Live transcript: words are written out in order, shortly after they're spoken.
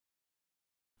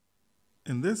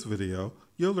In this video,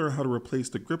 you'll learn how to replace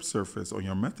the grip surface on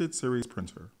your Method series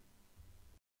printer.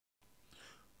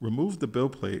 Remove the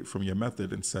build plate from your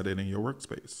Method and set it in your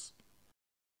workspace.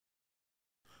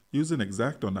 Use an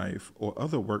X-Acto knife or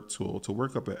other work tool to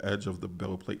work up an edge of the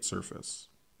build plate surface.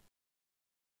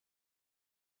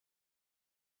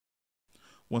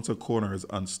 Once a corner is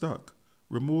unstuck,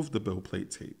 remove the build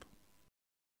plate tape.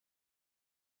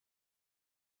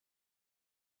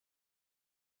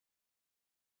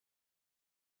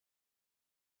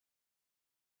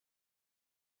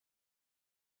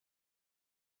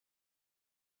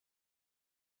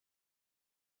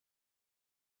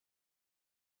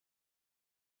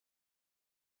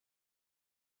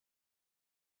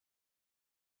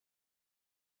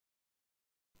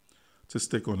 To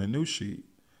stick on a new sheet,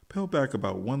 peel back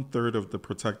about 1/3 of the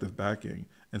protective backing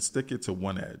and stick it to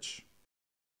one edge.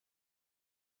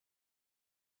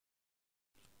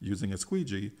 Using a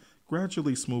squeegee,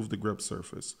 gradually smooth the grip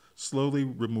surface, slowly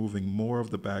removing more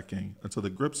of the backing until the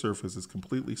grip surface is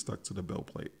completely stuck to the build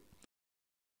plate.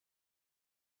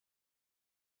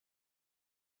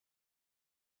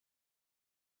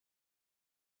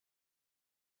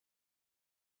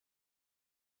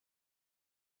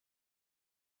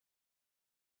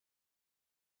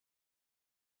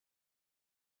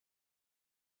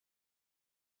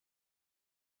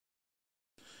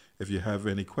 If you have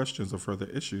any questions or further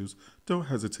issues, don't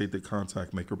hesitate to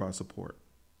contact MakerBot support.